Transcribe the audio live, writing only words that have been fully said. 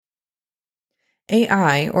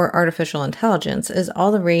AI, or artificial intelligence, is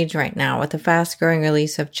all the rage right now with the fast-growing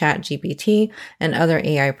release of ChatGPT and other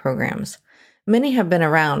AI programs. Many have been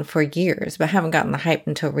around for years but haven't gotten the hype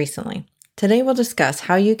until recently. Today we'll discuss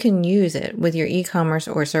how you can use it with your e-commerce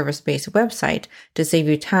or service-based website to save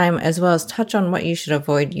you time, as well as touch on what you should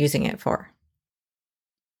avoid using it for.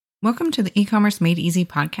 Welcome to the E-commerce Made Easy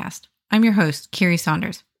podcast. I'm your host, Kiri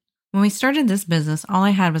Saunders. When we started this business, all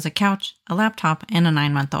I had was a couch, a laptop, and a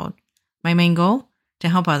 9-month-old. My main goal? To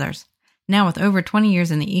help others. Now, with over 20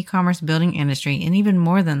 years in the e-commerce building industry and even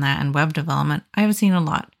more than that in web development, I have seen a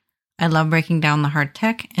lot. I love breaking down the hard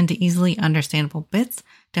tech into easily understandable bits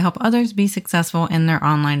to help others be successful in their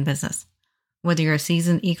online business. Whether you're a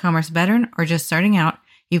seasoned e-commerce veteran or just starting out,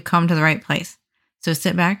 you've come to the right place. So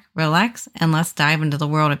sit back, relax, and let's dive into the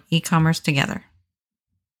world of e-commerce together.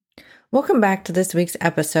 Welcome back to this week's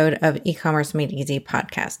episode of E-commerce Made Easy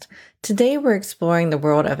podcast. Today we're exploring the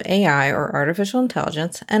world of AI, or artificial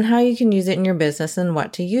intelligence, and how you can use it in your business and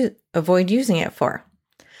what to avoid using it for.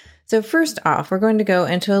 So first off, we're going to go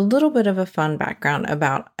into a little bit of a fun background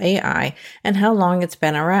about AI and how long it's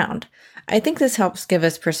been around. I think this helps give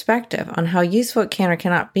us perspective on how useful it can or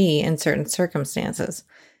cannot be in certain circumstances.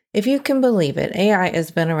 If you can believe it, AI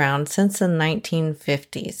has been around since the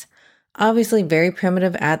 1950s. Obviously very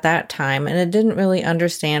primitive at that time, and it didn't really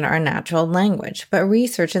understand our natural language, but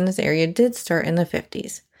research in this area did start in the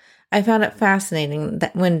 50s. I found it fascinating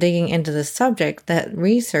that when digging into the subject that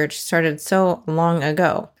research started so long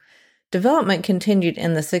ago. Development continued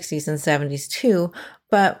in the 60s and 70s too,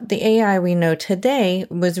 but the AI we know today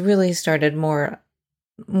was really started more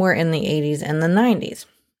in the 80s and the 90s.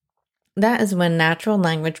 That is when natural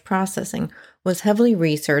language processing was heavily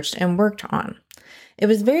researched and worked on. It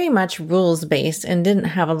was very much rules-based and didn't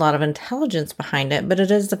have a lot of intelligence behind it, but it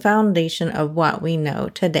is the foundation of what we know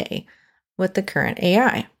today with the current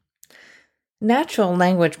AI. Natural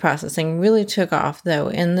language processing really took off, though,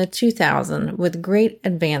 in the 2000s with great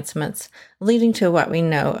advancements leading to what we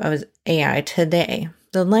know as AI today.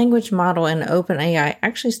 The language model in OpenAI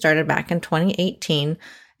actually started back in 2018,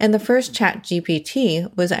 and the first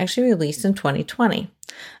ChatGPT was actually released in 2020.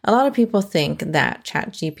 A lot of people think that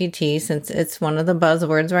ChatGPT, since it's one of the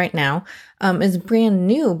buzzwords right now, is brand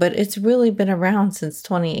new, but it's really been around since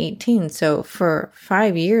 2018, so for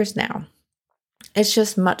 5 years now. It's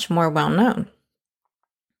just much more well known.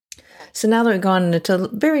 So now that we've gone into a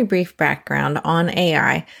very brief background on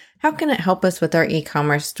AI, how can it help us with our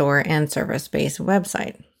e-commerce store and service-based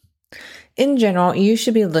website? In general, you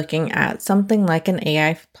should be looking at something like an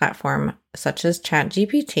AI platform such as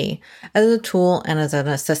ChatGPT as a tool and as an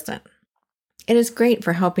assistant. It is great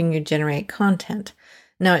for helping you generate content.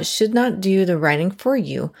 Now, it should not do the writing for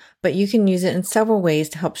you, but you can use it in several ways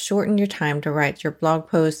to help shorten your time to write your blog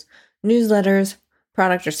posts, newsletters,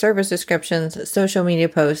 product or service descriptions, social media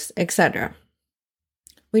posts, etc.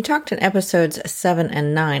 We talked in episodes 7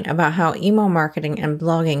 and 9 about how email marketing and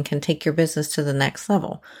blogging can take your business to the next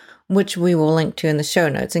level, which we will link to in the show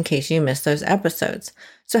notes in case you missed those episodes.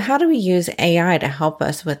 So how do we use AI to help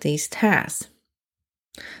us with these tasks?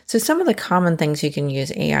 So some of the common things you can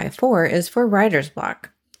use AI for is for writer's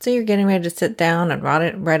block. So you're getting ready to sit down and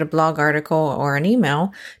write a blog article or an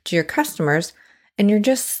email to your customers, and you're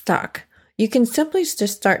just stuck. You can simply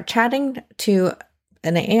just start chatting to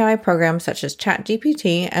an AI program such as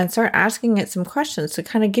ChatGPT and start asking it some questions to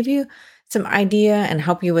kind of give you some idea and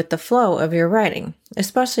help you with the flow of your writing.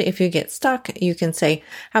 Especially if you get stuck, you can say,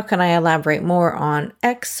 how can I elaborate more on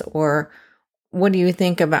X, or what do you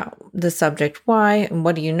think about the subject Y, and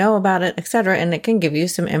what do you know about it, etc. And it can give you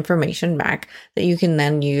some information back that you can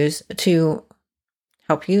then use to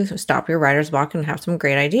help you stop your writer's block and have some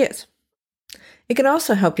great ideas. It can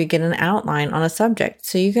also help you get an outline on a subject.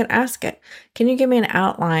 So you can ask it, can you give me an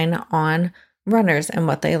outline on runners and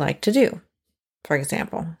what they like to do? For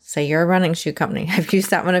example, say you're a running shoe company. I've used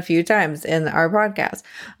that one a few times in our podcast.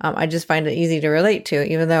 I just find it easy to relate to,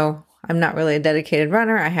 even though I'm not really a dedicated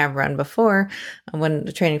runner. I have run before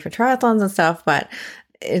when training for triathlons and stuff, but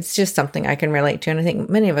it's just something I can relate to. And I think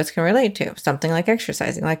many of us can relate to something like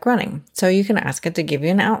exercising, like running. So you can ask it to give you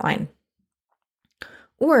an outline.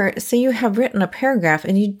 Or say you have written a paragraph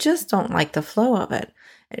and you just don't like the flow of it,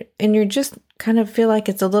 and you just kind of feel like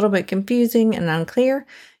it's a little bit confusing and unclear.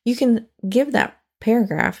 You can give that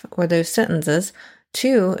paragraph or those sentences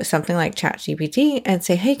to something like ChatGPT and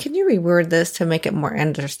say, hey, can you reword this to make it more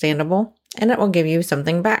understandable? And it will give you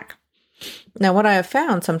something back. Now, what I have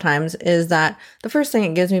found sometimes is that the first thing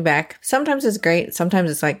it gives me back, sometimes it's great,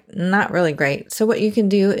 sometimes it's like not really great. So what you can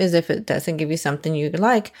do is if it doesn't give you something you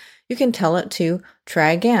like, you can tell it to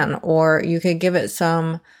try again, or you could give it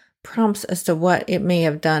some prompts as to what it may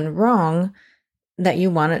have done wrong that you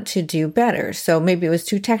want it to do better. So maybe it was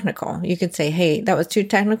too technical. You could say, hey, that was too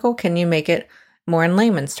technical. Can you make it more in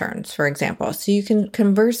layman's terms, for example? So you can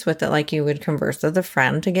converse with it like you would converse with a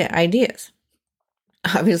friend to get ideas.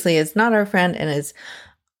 Obviously, it's not our friend and it's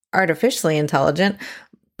artificially intelligent,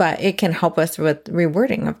 but it can help us with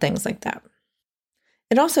rewording of things like that.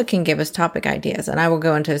 It also can give us topic ideas, and I will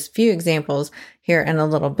go into a few examples here in a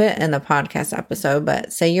little bit in the podcast episode,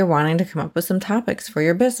 but say you're wanting to come up with some topics for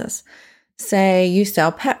your business. Say you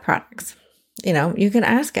sell pet products. You can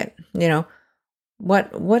ask it,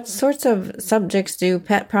 what sorts of subjects do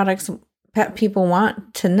pet people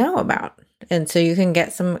want to know about? And so you can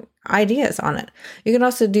get some ideas on it. You can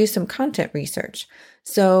also do some content research.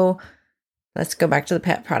 So let's go back to the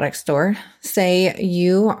pet product store. Say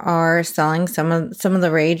you are selling some of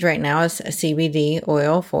the rage right now is a CBD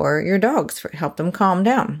oil for your dogs for help them calm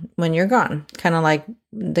down when you're gone. Kind of like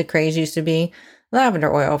the craze used to be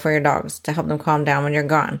lavender oil for your dogs to help them calm down when you're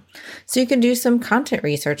gone. So you can do some content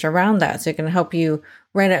research around that. So it can help you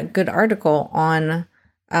write a good article on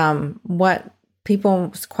what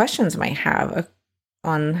people's questions might have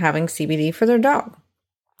on having CBD for their dog.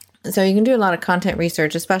 So you can do a lot of content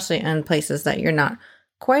research, especially in places that you're not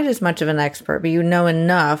quite as much of an expert, but you know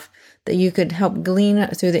enough that you could help glean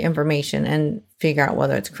through the information and figure out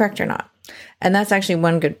whether it's correct or not. And that's actually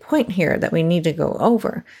one good point here that we need to go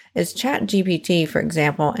over is ChatGPT, for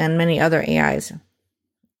example, and many other AIs.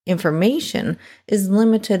 Information is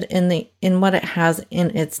limited in what it has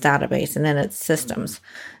in its database and in its systems.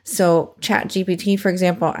 So ChatGPT, for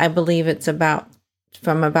example, I believe it's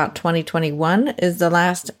from about 2021 is the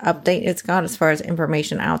last update it's got as far as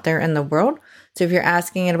information out there in the world. So if you're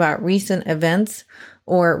asking it about recent events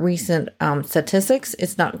or recent statistics,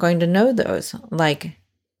 it's not going to know those like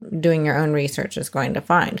doing your own research is going to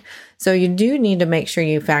find. So you do need to make sure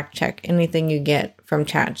you fact check anything you get from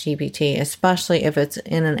ChatGPT, especially if it's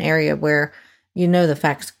in an area where you know the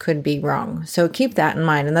facts could be wrong. So keep that in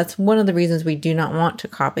mind. And that's one of the reasons we do not want to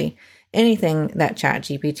copy anything that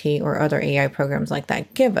ChatGPT or other AI programs like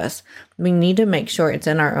that give us. We need to make sure it's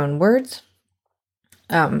in our own words.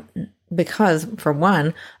 Because for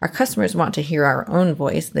one, our customers want to hear our own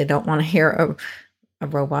voice. They don't want to hear a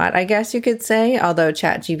robot, I guess you could say, although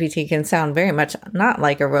ChatGPT can sound very much not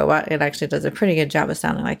like a robot. It actually does a pretty good job of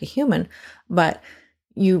sounding like a human, but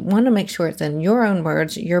you want to make sure it's in your own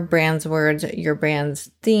words, your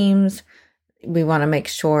brand's themes. We want to make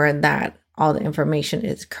sure that all the information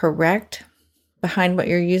is correct behind what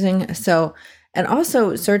you're using. So, and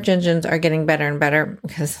also search engines are getting better and better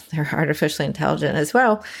because they're artificially intelligent as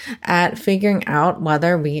well at figuring out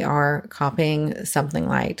whether we are copying something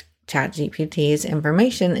like ChatGPT's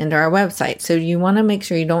information into our website. So you want to make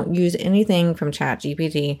sure you don't use anything from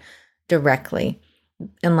ChatGPT directly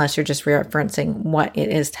unless you're just referencing what it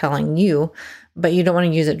is telling you, but you don't want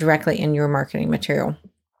to use it directly in your marketing material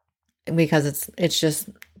because it's just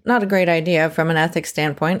not a great idea from an ethics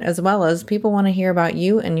standpoint, as well as people want to hear about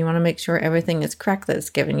you and you want to make sure everything is correct that it's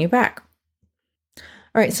giving you back.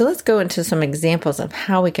 All right, so let's go into some examples of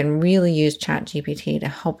how we can really use ChatGPT to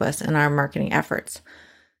help us in our marketing efforts.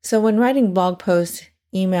 So when writing blog posts,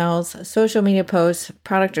 emails, social media posts,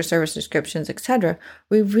 product or service descriptions, etc.,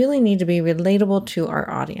 we really need to be relatable to our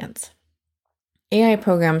audience. AI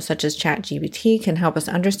programs such as ChatGPT can help us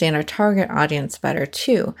understand our target audience better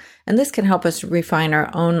too, and this can help us refine our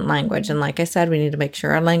own language. And like I said, we need to make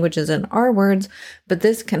sure our language is in our words, but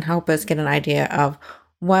this can help us get an idea of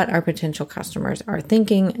what our potential customers are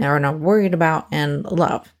thinking, are not worried about, and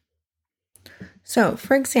love. So,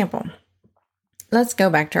 for example, let's go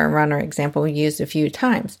back to our runner example we used a few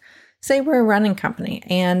times. Say we're a running company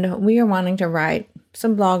and we are wanting to write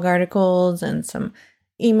some blog articles and some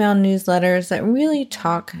email newsletters that really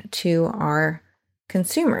talk to our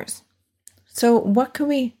consumers. So what could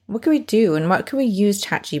we do and what could we use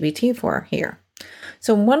ChatGPT for here?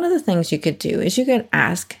 So one of the things you could do is you could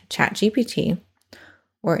ask ChatGPT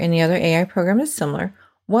or any other AI program that's similar,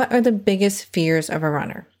 what are the biggest fears of a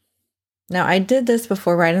runner? Now, I did this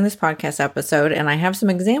before writing this podcast episode, and I have some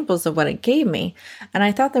examples of what it gave me, and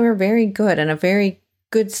I thought they were very good and a very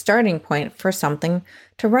good starting point for something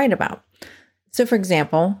to write about. So, for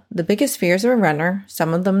example, the biggest fears of a runner,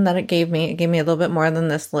 some of them that it gave me a little bit more than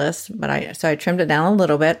this list, but I trimmed it down a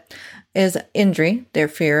little bit, is injury, their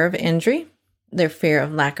fear of injury, their fear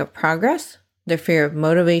of lack of progress, their fear of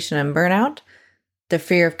motivation and burnout, their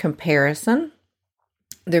fear of comparison,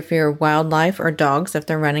 their fear of wildlife or dogs if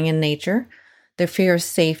they're running in nature, their fear of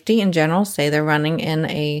safety in general, say they're running in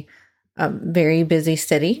a very busy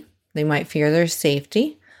city, they might fear their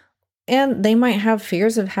safety, and they might have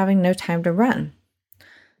fears of having no time to run.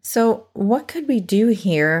 So what could we do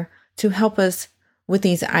here to help us with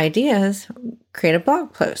these ideas, create a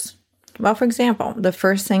blog post. Well, for example, the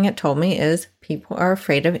first thing it told me is people are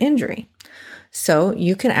afraid of injury. So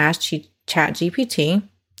you can ask ChatGPT,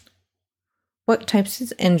 what types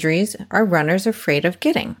of injuries are runners afraid of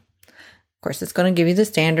getting? Of course, it's going to give you the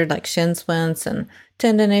standard like shin splints and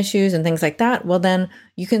tendon issues and things like that. Well, then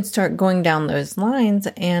you can start going down those lines,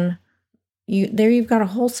 and you've got a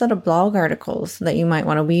whole set of blog articles that you might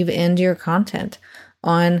want to weave into your content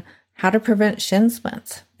on how to prevent shin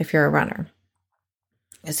splints if you're a runner.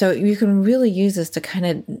 So you can really use this to kind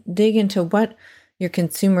of dig into what your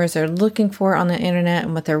consumers are looking for on the internet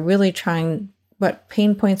and what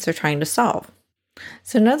pain points they're trying to solve.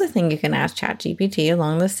 So another thing you can ask ChatGPT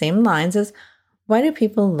along the same lines is, why do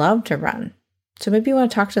people love to run? So maybe you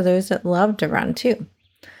want to talk to those that love to run too.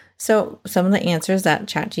 So some of the answers that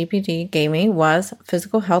ChatGPT gave me was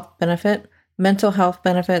physical health benefit, mental health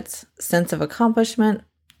benefits, sense of accomplishment,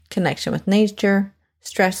 connection with nature,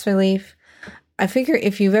 stress relief. I figure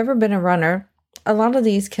if you've ever been a runner, a lot of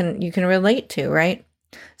these you can relate to, right?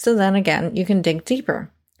 So then again, you can dig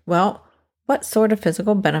deeper. Well, what sort of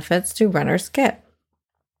physical benefits do runners get?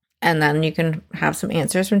 And then you can have some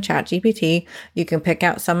answers from ChatGPT. You can pick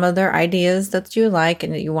out some of their ideas that you like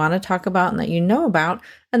and that you want to talk about and that you know about.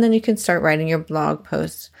 And then you can start writing your blog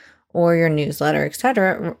posts or your newsletter,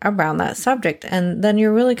 etc., around that subject. And then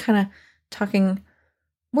you're really kind of talking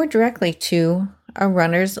more directly to a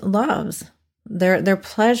runner's loves, their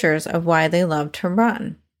pleasures of why they love to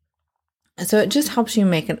run. So it just helps you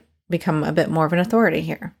become a bit more of an authority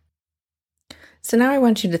here. So now I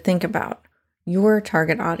want you to think about your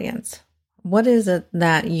target audience. What is it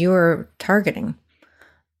that you're targeting?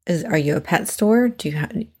 Are you a pet store?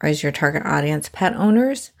 Is your target audience pet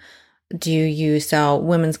owners? Do you sell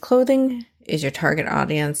women's clothing? Is your target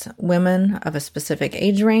audience women of a specific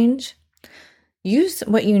age range? Use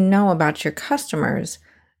what you know about your customers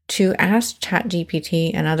to ask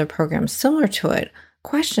ChatGPT and other programs similar to it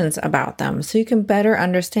questions about them so you can better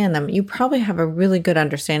understand them. You probably have a really good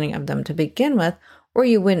understanding of them to begin with, or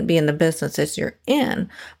you wouldn't be in the businesses you're in.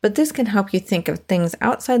 But this can help you think of things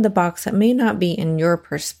outside the box that may not be in your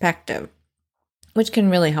perspective, which can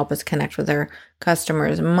really help us connect with our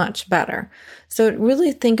customers much better. So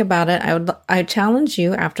really think about it. I challenge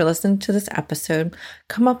you, after listening to this episode,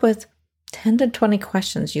 come up with 10 to 20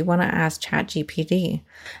 questions you want to ask ChatGPT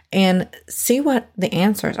and see what the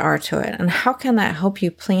answers are to it. And how can that help you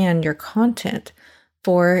plan your content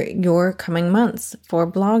for your coming months, for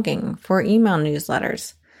blogging, for email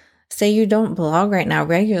newsletters? Say you don't blog right now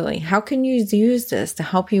regularly. How can you use this to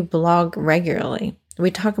help you blog regularly?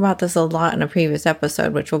 We talk about this a lot in a previous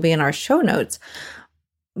episode, which will be in our show notes,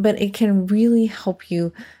 but it can really help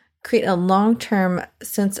you create a long-term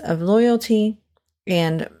sense of loyalty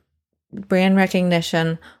and brand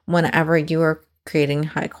recognition whenever you are creating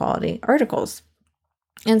high quality articles.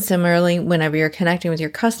 And similarly, whenever you're connecting with your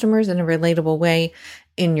customers in a relatable way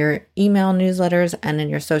in your email newsletters and in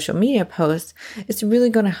your social media posts, it's really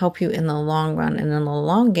going to help you in the long run and in the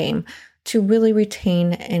long game to really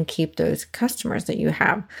retain and keep those customers that you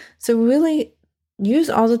have. So really use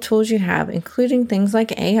all the tools you have, including things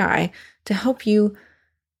like AI, to help you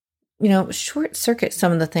short circuit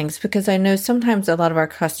some of the things, because I know sometimes a lot of our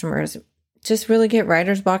customers just really get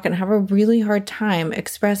writer's block and have a really hard time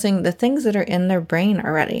expressing the things that are in their brain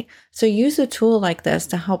already. So use a tool like this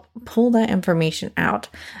to help pull that information out.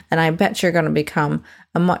 And I bet you're going to become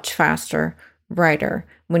a much faster writer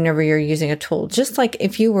whenever you're using a tool. Just like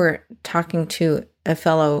if you were talking to a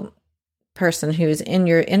fellow person who's in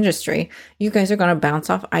your industry, you guys are going to bounce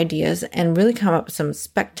off ideas and really come up with some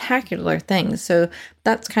spectacular things. So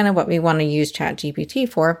that's kind of what we want to use ChatGPT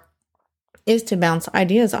for, is to bounce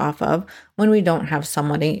ideas off of when we don't have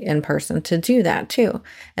somebody in person to do that too.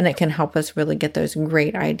 And it can help us really get those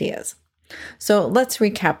great ideas. So let's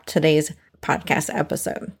recap today's podcast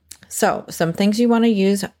episode. So some things you want to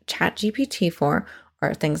use ChatGPT for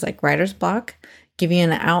are things like writer's block, give you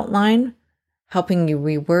an outline, helping you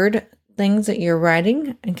reword things that you're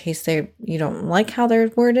writing in case you don't like how they're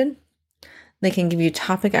worded. They can give you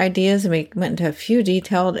topic ideas, and we went into a few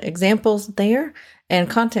detailed examples there, and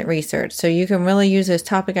content research. So you can really use those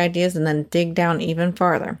topic ideas and then dig down even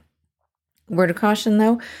farther. Word of caution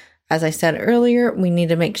though, as I said earlier, we need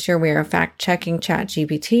to make sure we are fact-checking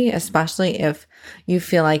ChatGPT, especially if you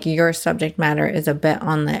feel like your subject matter is a bit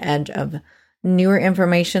on the edge of newer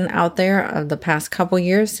information out there of the past couple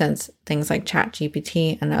years, since things like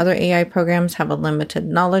ChatGPT and other AI programs have a limited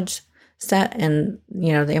knowledge set, and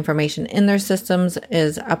the information in their systems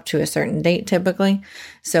is up to a certain date typically.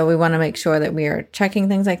 So we want to make sure that we are checking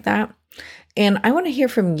things like that. And I want to hear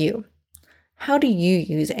from you. How do you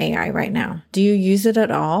use AI right now? Do you use it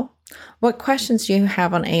at all? What questions do you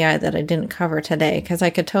have on AI that I didn't cover today? Because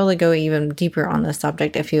I could totally go even deeper on this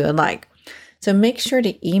subject if you would like. So make sure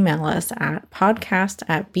to email us at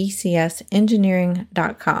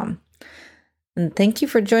podcast@bcsengineering.com. And thank you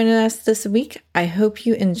for joining us this week. I hope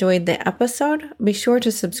you enjoyed the episode. Be sure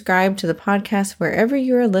to subscribe to the podcast wherever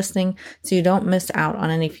you are listening so you don't miss out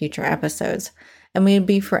on any future episodes. And we'd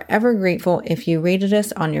be forever grateful if you rated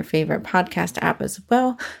us on your favorite podcast app as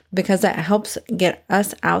well, because that helps get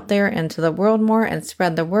us out there into the world more and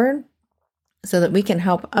spread the word so that we can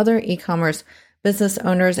help other e-commerce business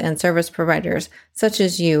owners and service providers such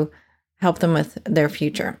as you help them with their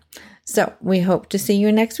future. So we hope to see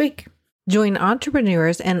you next week. Join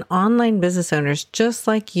entrepreneurs and online business owners just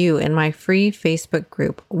like you in my free Facebook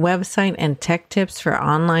group, Website and Tech Tips for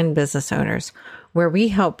Online Business Owners, where we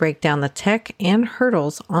help break down the tech and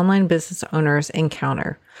hurdles online business owners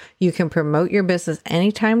encounter. You can promote your business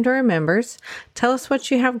anytime to our members. Tell us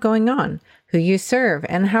what you have going on, who you serve,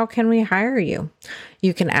 and how can we hire you.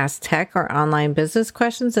 You can ask tech or online business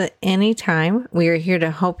questions at any time. We are here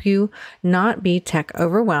to help you not be tech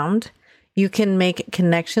overwhelmed. You can make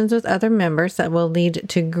connections with other members that will lead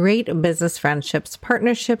to great business friendships,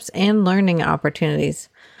 partnerships, and learning opportunities.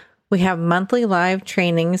 We have monthly live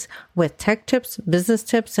trainings with tech tips, business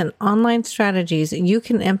tips, and online strategies you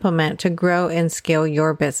can implement to grow and scale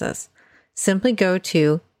your business. Simply go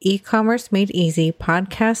to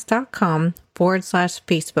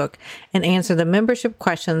ecommercemadeeasypodcast.com/Facebook and answer the membership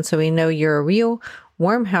questions so we know you're a real,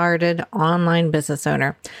 warm-hearted online business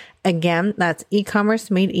owner. Again, that's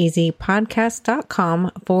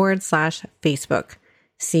ecommercemadeeasypodcast.com/Facebook.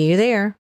 See you there.